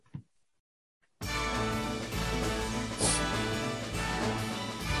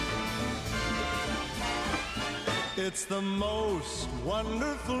It's the most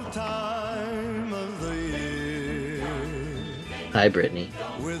wonderful time of the year. Hi, Brittany.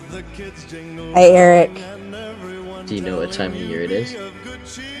 With the kids jingle. Hi, Eric. Do you know what time of year it is?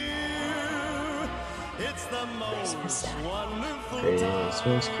 It's the most wonderful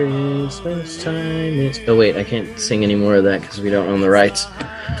Christmas time is... Oh, wait, I can't sing any more of that because we don't own the rights.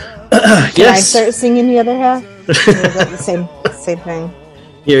 Can I start singing the other half? Or is that the same thing?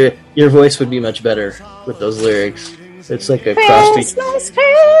 Your voice would be much better with those lyrics. It's like a Christmas.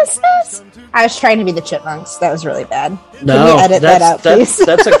 I was trying to be the Chipmunks. That was really bad. No, can you edit that out, please?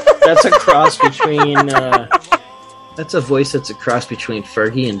 That's a cross between. That's a voice that's a cross between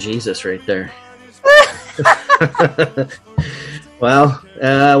Fergie and Jesus right there. Well,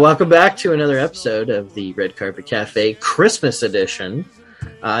 welcome back to another episode of the Red Carpet Cafe Christmas edition.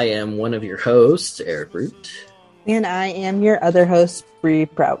 I am one of your hosts, Eric Root. And I am your other host, Bree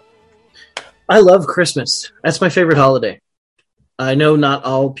Prout. I love Christmas. That's my favorite holiday. I know not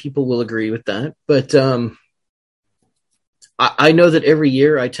all people will agree with that, but I know that every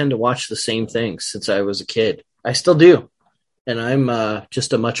year I tend to watch the same things since I was a kid. I still do. And I'm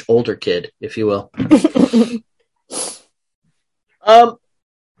just a much older kid, if you will. I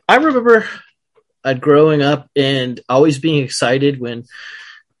remember growing up and always being excited when,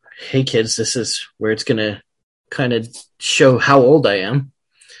 hey kids, this is where it's going to kind of show how old I am.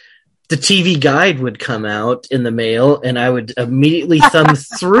 The TV guide would come out in the mail and I would immediately thumb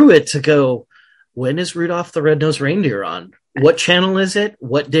through it to go, when is Rudolph the Red-Nosed Reindeer on? What channel is it?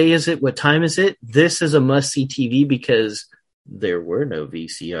 What day is it? What time is it? This is a must-see TV because there were no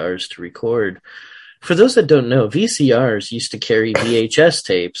VCRs to record. For those that don't know, VCRs used to carry VHS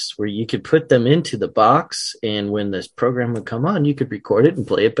tapes where you could put them into the box, and when this program would come on, you could record it and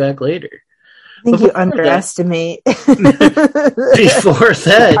play it back later. I think you underestimate before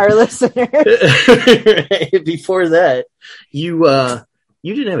that, our listeners. Before that, you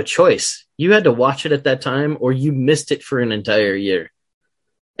didn't have a choice. You had to watch it at that time, or you missed it for an entire year,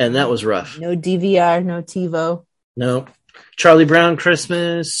 and that was rough. No DVR, no TiVo. No. Charlie Brown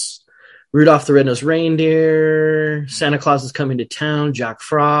Christmas, Rudolph the Red-Nosed Reindeer, Santa Claus is Coming to Town, Jack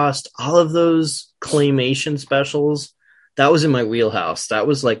Frost, all of those claymation specials. That was in my wheelhouse. That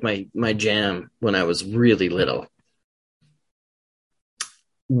was like my jam when I was really little.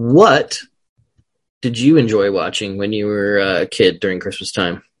 What did you enjoy watching when you were a kid during Christmas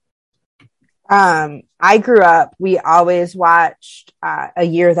time? I grew up, we always watched A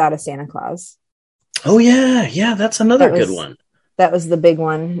Year Without a Santa Claus. Oh, yeah, that's another good one. That was the big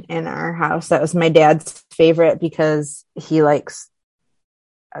one in our house. That was my dad's favorite because he likes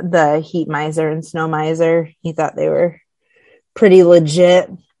the Heat Miser and Snow Miser. He thought they were pretty legit.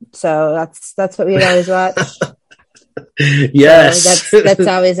 So that's what we'd always watch. Yes. So that's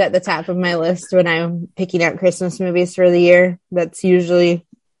always at the top of my list when I'm picking out Christmas movies for the year. That's usually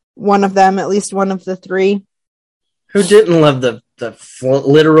one of them, at least one of the three. Who didn't love the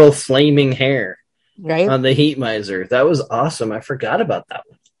literal flaming hair? Right. On the Heat Miser. That was awesome. I forgot about that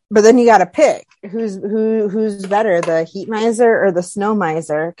one. But then you got to pick who's better, the Heat Miser or the Snow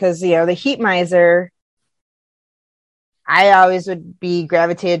Miser? Because, the Heat Miser, I always would be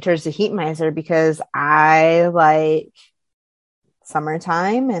gravitated towards the Heat Miser because I like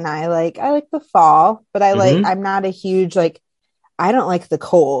summertime and I like the fall, but I'm not a huge, I don't like the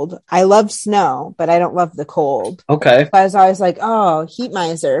cold. I love snow, but I don't love the cold. Okay. So I was always like, oh, Heat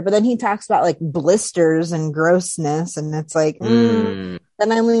Miser. But then he talks about blisters and grossness. And it's then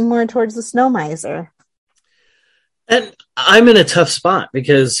I lean more towards the Snow Miser. And I'm in a tough spot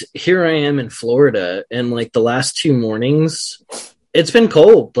because here I am in Florida and the last 2 mornings, it's been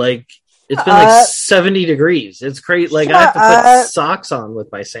cold. It's been 70 degrees. It's great. I have to put socks on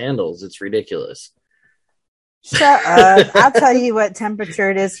with my sandals. It's ridiculous. Shut up. I'll tell you what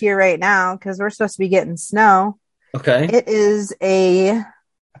temperature it is here right now because we're supposed to be getting snow. Okay. It is a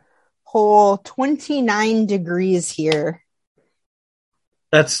whole 29 degrees here.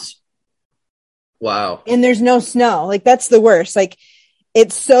 That's wow. And there's no snow. That's the worst.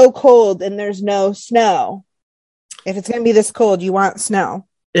 It's so cold and there's no snow. If it's going to be this cold, you want snow.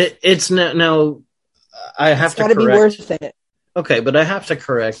 It's now I have to correct. It's got to be worth it. Okay, but I have to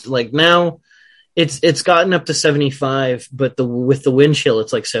correct. Now it's gotten up to 75, but with the wind chill,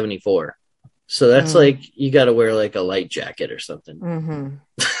 it's 74. So that's you got to wear a light jacket or something. Mm-hmm.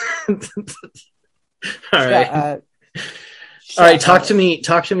 All right. All right. Talk to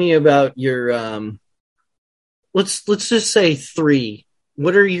me about your, let's just say 3.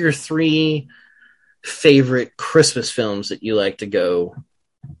 What are your 3 favorite Christmas films that you like to go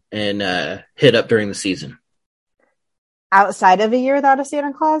and hit up during the season? Outside of A Year Without a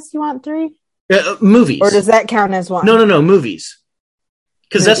Santa Claus, you want 3? Movies. Or does that count as one? No, movies.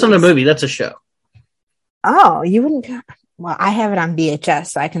 Because that's not a movie, that's a show. Oh, you wouldn't. Well, I have it on VHS,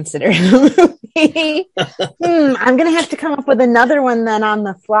 so I consider it a movie. I'm going to have to come up with another one then on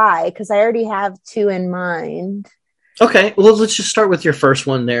the fly, because I already have two in mind. Okay, well, let's just start with your first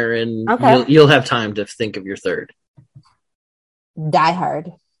one there, and you'll have time to think of your third. Die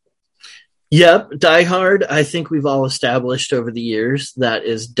Hard. Yep, Die Hard. I think we've all established over the years that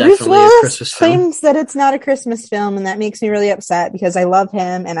is definitely Bruce Willis a Christmas film. Claims that it's not a Christmas film, and that makes me really upset because I love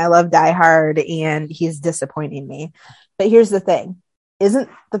him and I love Die Hard, and he's disappointing me. But here's the thing: isn't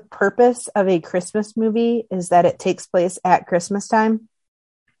the purpose of a Christmas movie is that it takes place at Christmas time?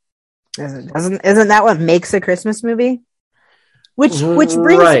 Isn't that what makes a Christmas movie? Which brings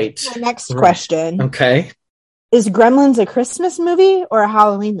me to my next question. Okay, is Gremlins a Christmas movie or a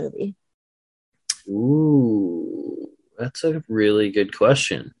Halloween movie? Ooh, that's a really good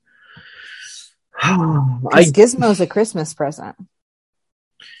question. Gizmo's a Christmas present.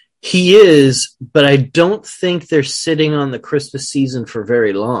 He is, but I don't think they're sitting on the Christmas season for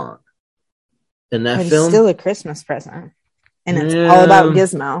very long. In that film, it's still a Christmas present, and it's all about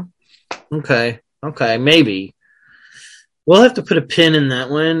Gizmo. Okay, maybe. We'll have to put a pin in that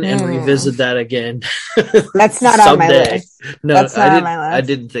one and revisit that again. That's not on my list. No, that's not on my list. I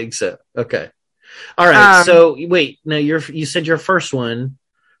didn't think so. Okay. All right. So wait, now you said your first one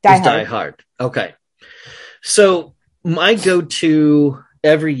was Die Hard. Okay. So my go-to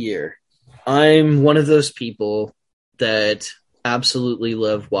every year, I'm one of those people that absolutely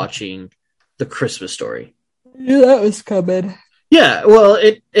love watching The Christmas Story. Yeah, that was coming. Yeah, well,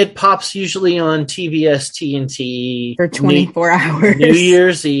 it pops usually on TBS TNT for 24 hours. New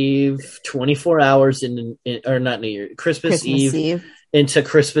Year's Eve, 24 hours or not New Year, Christmas Eve into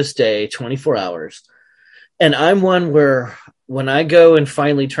Christmas Day, 24 hours. And I'm one where when I go and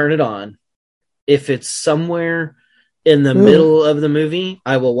finally turn it on, if it's somewhere in the middle of the movie,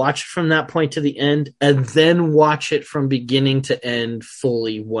 I will watch it from that point to the end and then watch it from beginning to end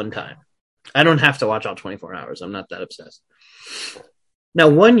fully one time. I don't have to watch all 24 hours. I'm not that obsessed. Now,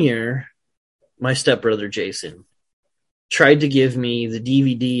 one year, my stepbrother Jason tried to give me the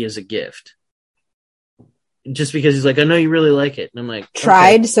DVD as a gift. Just because he's like, I know you really like it. And I'm like,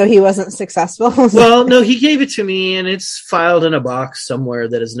 tried, okay. So he wasn't successful? Well, no, he gave it to me and it's filed in a box somewhere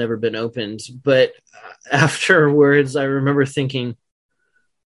that has never been opened. But afterwards, I remember thinking,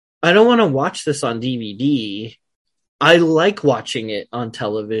 I don't want to watch this on DVD. I like watching it on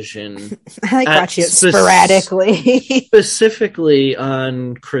television. I like watching it sporadically. Specifically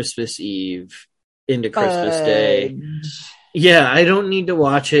on Christmas Eve into Christmas Day. Yeah, I don't need to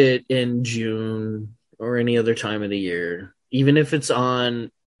watch it in June or any other time of the year, even if it's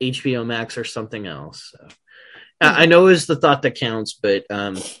on HBO Max or something else. So, I know it's the thought that counts, but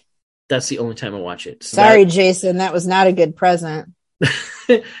that's the only time I watch it. So sorry, Jason, that was not a good present.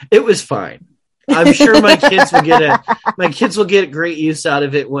 It was fine. I'm sure my kids will get great use out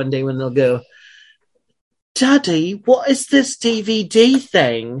of it one day when they'll go, Daddy, what is this DVD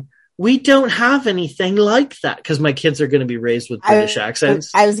thing? We don't have anything like that. Because my kids are going to be raised with British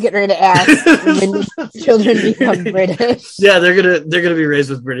accents. I was getting ready to ask when children become British. Yeah, they're gonna be raised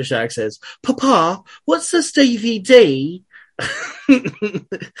with British accents. Papa, what's this DVD?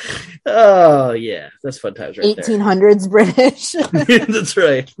 Oh yeah, that's fun times right 1800s British. That's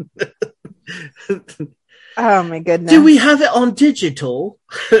right. Oh my goodness. Do we have it on digital?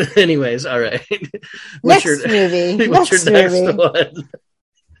 Anyways, all right. What's your next one?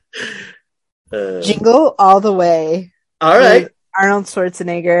 Jingle All the Way. All right. Arnold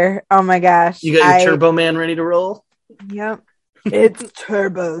Schwarzenegger. Oh my gosh. You got your Turbo Man ready to roll? Yep. It's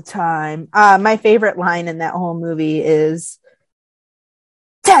turbo time. My favorite line in that whole movie is,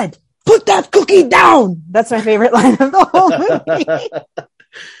 Ted, put that cookie down. That's my favorite line of the whole movie.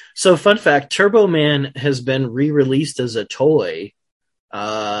 So, fun fact, Turbo Man has been re-released as a toy.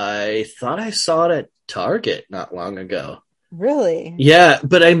 I thought I saw it at Target not long ago. Really? Yeah,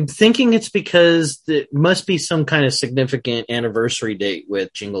 but I'm thinking it's because it must be some kind of significant anniversary date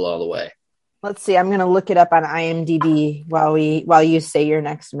with Jingle All the Way. Let's see. I'm going to look it up on IMDb while you say your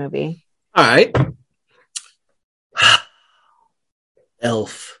next movie. All right.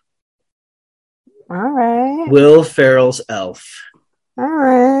 Elf. All right. Will Ferrell's Elf. All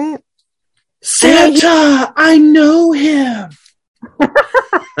right. Santa, I know him.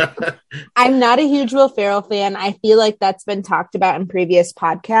 I'm not a huge Will Ferrell fan. I feel like that's been talked about in previous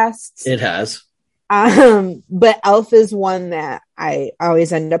podcasts. It has. But Elf is one that I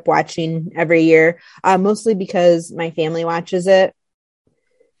always end up watching every year, mostly because my family watches it.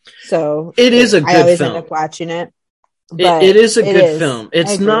 So it is a good I always film. end up watching it. but It is a it good is. film. I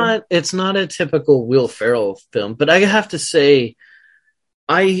agree. It's not a typical Will Ferrell film, but I have to say,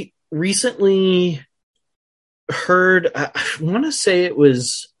 I recently heard, I want to say it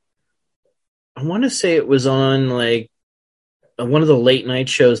was on like one of the late night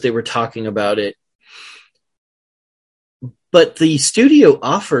shows. They were talking about it, but the studio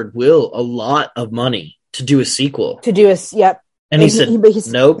offered Will a lot of money to do a sequel, To do a yep, and he said,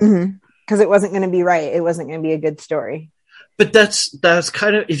 "Nope." because it wasn't going to be right. It wasn't going to be a good story. But that's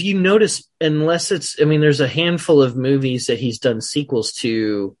kind of, if you notice, unless it's, I mean, there's a handful of movies that he's done sequels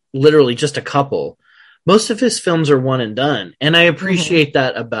to, literally just a couple. Most of his films are one and done, and I appreciate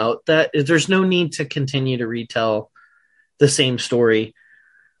that about that. There's no need to continue to retell the same story.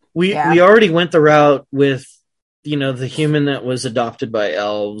 We already went the route with, the human that was adopted by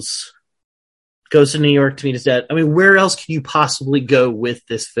elves goes to New York to meet his dad. I mean, where else can you possibly go with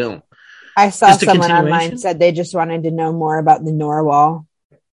this film? I saw someone online said they just wanted to know more about the Narwhal.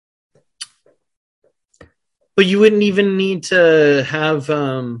 But you wouldn't even need to have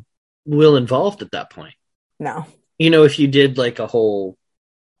Will involved at that point. No. If you did like a whole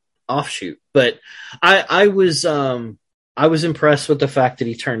offshoot. But I was impressed with the fact that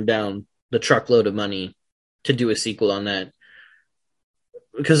he turned down the truckload of money to do a sequel on that.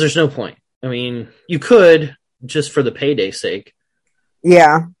 Because there's no point. I mean, you could, just for the payday sake.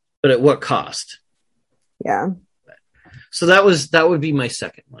 Yeah. But at what cost? Yeah. So that would be my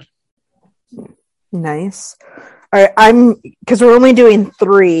second one. Nice. All right, because we're only doing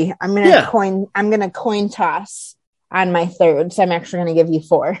 3. I'm gonna coin toss on my third, so I'm actually gonna give you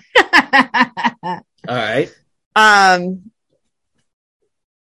 4. All right.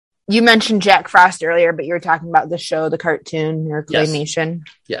 You mentioned Jack Frost earlier, but you were talking about the show, the cartoon or claymation.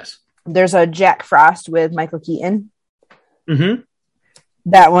 Yes. There's a Jack Frost with Michael Keaton. Mm-hmm.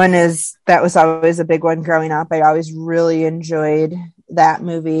 That was always a big one growing up. I always really enjoyed that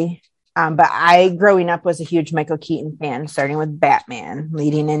movie. But I, growing up, was a huge Michael Keaton fan, starting with Batman,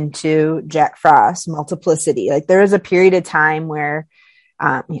 leading into Jack Frost, Multiplicity. Like, there was a period of time where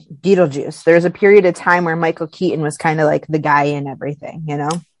Beetlejuice. There was a period of time where Michael Keaton was kind of like the guy in everything,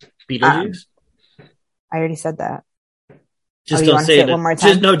 Beetlejuice? I already said that. Just don't say it one more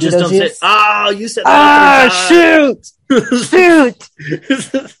time. Just don't say it. Oh, you said that. Shoot.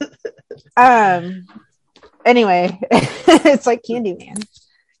 Anyway, it's like Candyman.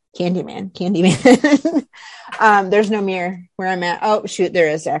 There's no mirror where I'm at. Oh shoot, there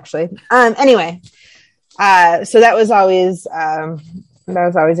is actually. Anyway, so that was always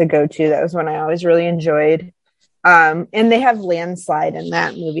a go-to. That was one I always really enjoyed. And they have Landslide in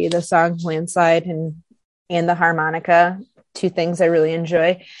that movie, the song Landslide and the harmonica, 2 things I really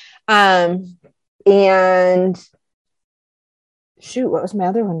enjoy. And shoot, what was my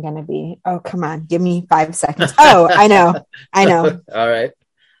other one going to be? Oh, come on. Give me 5 seconds. Oh, I know. All right.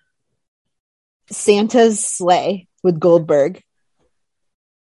 Santa's Sleigh with Goldberg.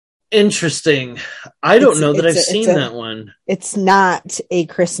 Interesting. I don't know that I've seen that one. It's not a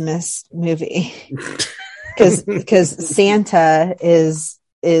Christmas movie because Santa is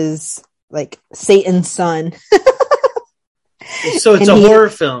like Satan's son. So it's a horror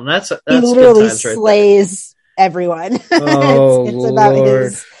film. That's he literally slays right everyone. Oh, it's about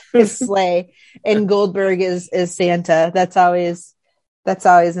his sleigh, and Goldberg is Santa. That's always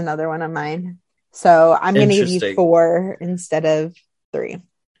another one of mine. So I'm going to give you 4 instead of 3.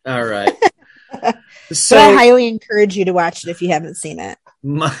 All right. So I highly encourage you to watch it if you haven't seen it.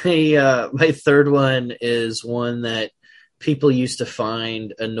 My third one is one that people used to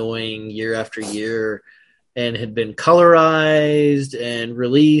find annoying year after year, and had been colorized and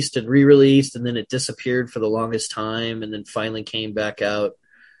released and re-released, and then it disappeared for the longest time, and then finally came back out.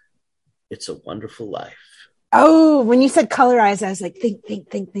 It's a Wonderful Life. Oh, when you said colorized, I was like, think.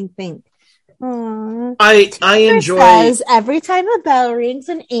 Aww. I enjoy. Says, every time a bell rings,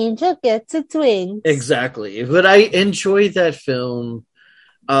 an angel gets its wings. Exactly, but I enjoy that film.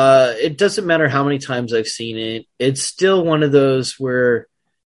 It doesn't matter how many times I've seen it. It's still one of those where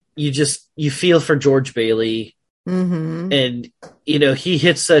you feel for George Bailey, and he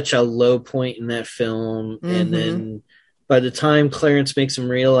hits such a low point in that film, and then by the time Clarence makes him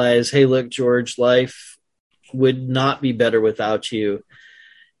realize, hey, look, George, life would not be better without you.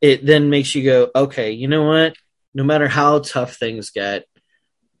 It then makes you go, okay, you know what? No matter how tough things get,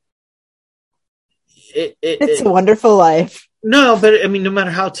 it's a wonderful life. No, but I mean, no matter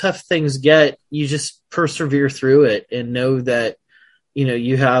how tough things get, you just persevere through it and know that,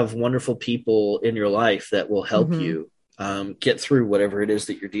 you have wonderful people in your life that will help you get through whatever it is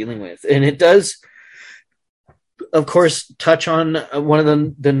that you're dealing with. And it does, of course, touch on one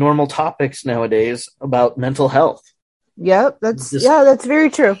of the normal topics nowadays about mental health. Yep, that's very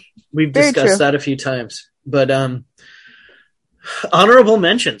true. We've Very discussed true. that a few times. But honorable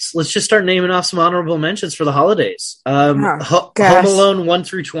mentions. Let's just start naming off some honorable mentions for the holidays. Oh, Home gosh. Alone 1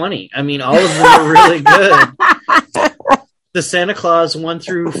 through 20. I mean, all of them are really good. The Santa Claus 1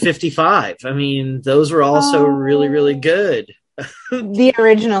 through 55. I mean, those were also really, really good. The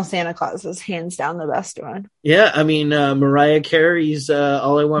original Santa Claus is hands down the best one. Yeah, I mean, Mariah Carey's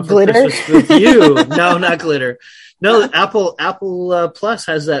 "All I Want for Glitter? Christmas with You." No, not glitter. No, Apple Plus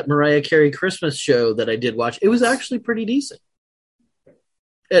has that Mariah Carey Christmas show that I did watch. It was actually pretty decent.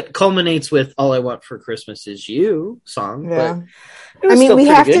 It culminates with "All I Want for Christmas Is You" song. Yeah. But it was I mean, still we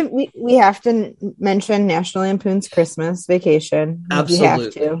pretty have good. to we have to mention National Lampoon's Christmas Vacation. Absolutely. We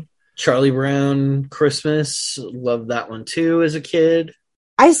have to. Charlie Brown Christmas, loved that one too as a kid.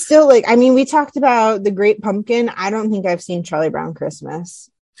 I still we talked about The Great Pumpkin. I don't think I've seen Charlie Brown Christmas.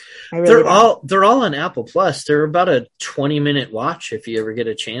 I really They're all on Apple Plus. They're about a 20-minute watch if you ever get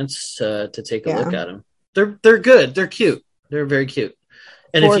a chance to take a look at them. They're good. They're cute. They're very cute.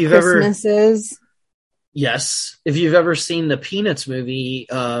 And Four if you've Christmases. Yes. If you've ever seen the Peanuts movie,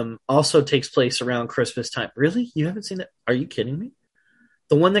 also takes place around Christmas time. Really? You haven't seen that? Are you kidding me?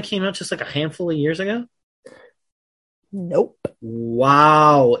 The one that came out just like a handful of years ago? Nope.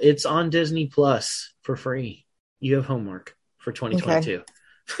 Wow. It's on Disney Plus for free. You have homework for 2022.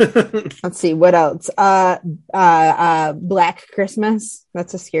 Okay. Let's see. What else? Black Christmas.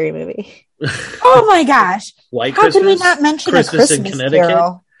 That's a scary movie. Oh my gosh. White How Christmas? Could we not mention Christmas a in Christmas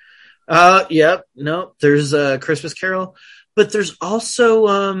Connecticut? Carol? Yep. No, there's a Christmas Carol, but there's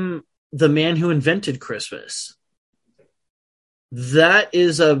also The Man Who Invented Christmas. That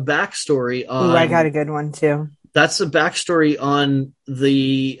is a backstory on. Ooh, I got a good one too. That's a backstory on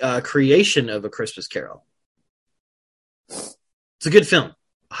the creation of A Christmas Carol. It's a good film.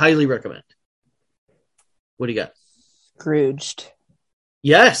 Highly recommend. What do you got? Scrooged.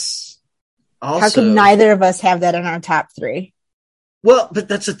 Yes. Also, how could neither of us have that in our top three? Well, but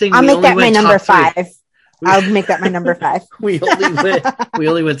that's the thing. I'll make that my number top 5. I'll make that my number 5. we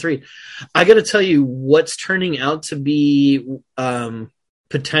only went 3. I got to tell you, what's turning out to be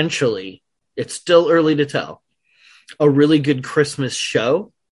potentially, it's still early to tell, a really good Christmas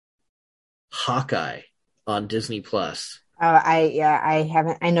show. Hawkeye on Disney Plus. I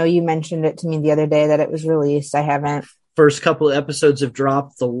haven't. I know you mentioned it to me the other day that it was released. I haven't. First couple of episodes have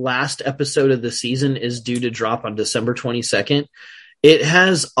dropped. The last episode of the season is due to drop on December 22nd. It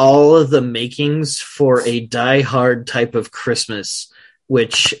has all of the makings for a die-hard type of Christmas,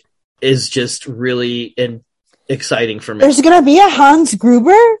 which is just really exciting for me. There's going to be a Hans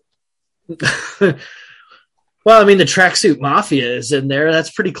Gruber? Well, I mean, the Tracksuit Mafia is in there.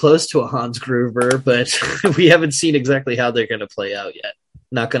 That's pretty close to a Hans Gruber, but we haven't seen exactly how they're going to play out yet.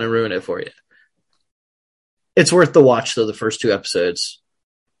 Not going to ruin it for you. It's worth the watch, though, the first 2 episodes.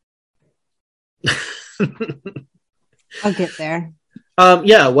 I'll get there.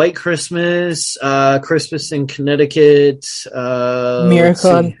 Yeah, White Christmas, Christmas in Connecticut,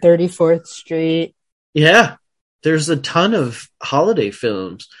 Miracle on 34th Street. Yeah, there's a ton of holiday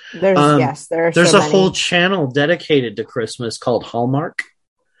films. There are. There's so a many. whole channel dedicated to Christmas called Hallmark.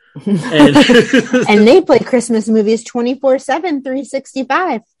 And they play Christmas movies 24/7,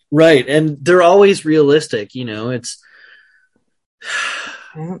 365. Right, and they're always realistic. You know, it's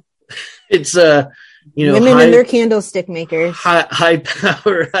women and their candlestick makers. High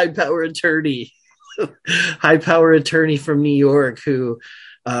power attorney, high power attorney from New York who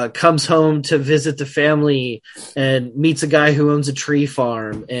comes home to visit the family and meets a guy who owns a tree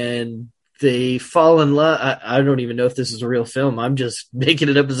farm, and they fall in love. I don't even know if this is a real film. I'm just making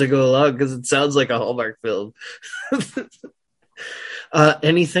it up as I go along because it sounds like a Hallmark film.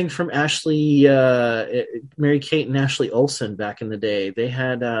 Anything from Mary-Kate and Ashley Olsen back in the day. They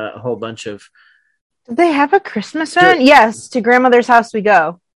had a whole bunch of. Did they have a Christmas one? Yes, To Grandmother's House We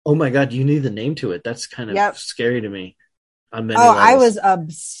Go. Oh my God, you knew the name to it. That's kind of scary to me. On many levels. I was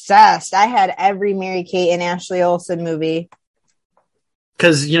obsessed. I had every Mary-Kate and Ashley Olsen movie.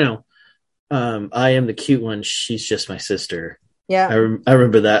 Because, I am the cute one. She's just my sister. Yeah. I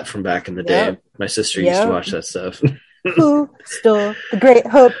remember that from back in the day. My sister used to watch that stuff. Who stole the Great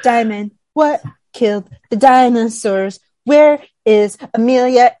Hope Diamond? What killed the dinosaurs? Where is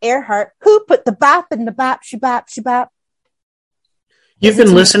Amelia Earhart? Who put the bop in the bop, shabop, shabop? You've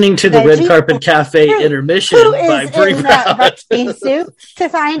been listening to the Red Carpet Cafe intermission by Brie Prout. Suit to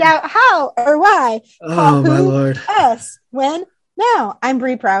find out how or why. Oh, my Lord. Us, when, now. I'm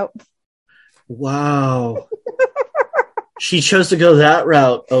Brie Prout. Wow. She chose to go that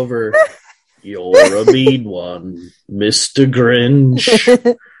route over You're a mean one, Mr. Grinch.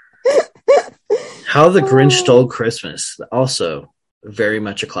 How the Grinch Stole Christmas, also very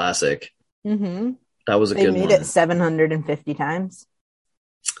much a classic. Mm-hmm. That was a good one. They made it 750 times.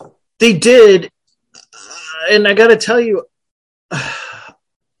 They did, and I got to tell you,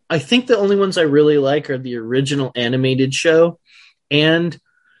 I think the only ones I really like are the original animated show and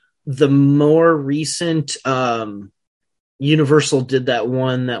the more recent Universal did that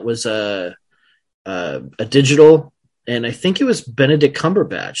one that was a digital, and I think it was Benedict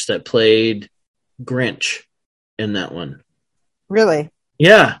Cumberbatch that played Grinch in that one. Really?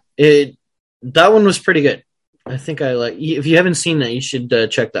 Yeah, that one was pretty good. I think I like. If you haven't seen that, you should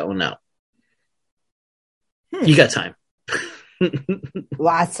check that one out. You got time.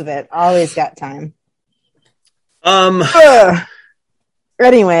 Lots of it. Always got time.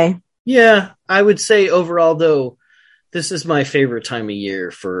 Anyway. Yeah, I would say overall, though, this is my favorite time of year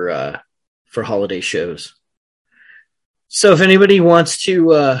for holiday shows. So if anybody wants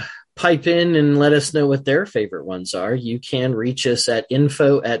to pipe in and let us know what their favorite ones are, you can reach us at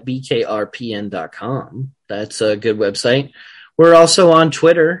info@bkrpn.com. That's a good website. We're also on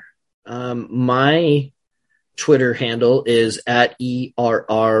Twitter. My Twitter handle is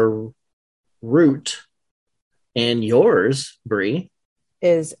 @ERRRoot. And yours, Bree,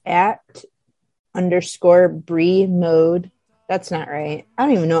 is @_Bree mode. That's not right. I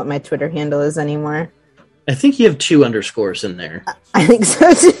don't even know what my Twitter handle is anymore. I think you have 2 underscores in there. I think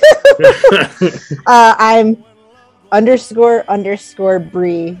so too. I'm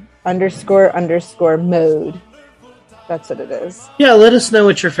 __Bree _ mode. That's what it is. Yeah, let us know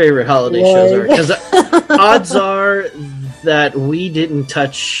what your favorite holiday shows are, because odds are that we didn't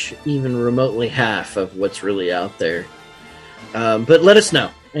touch even remotely half of what's really out there. But let us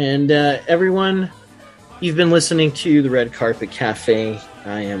know. And everyone, you've been listening to the Red Carpet Cafe.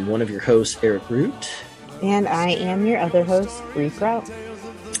 I am one of your hosts, Eric Root. And I am your other host, Bree Kraut.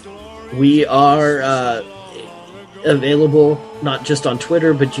 We are available not just on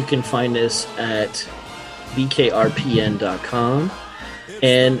Twitter, but you can find us at bkrpn.com.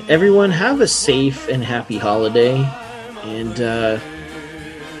 And everyone, have a safe and happy holiday. And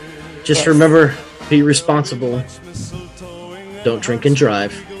just remember, be responsible. Don't drink and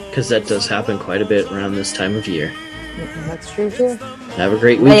drive, because that does happen quite a bit around this time of year. That's true too. Have a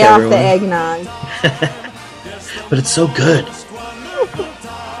great week, Lay everyone. off the eggnog. But it's so good.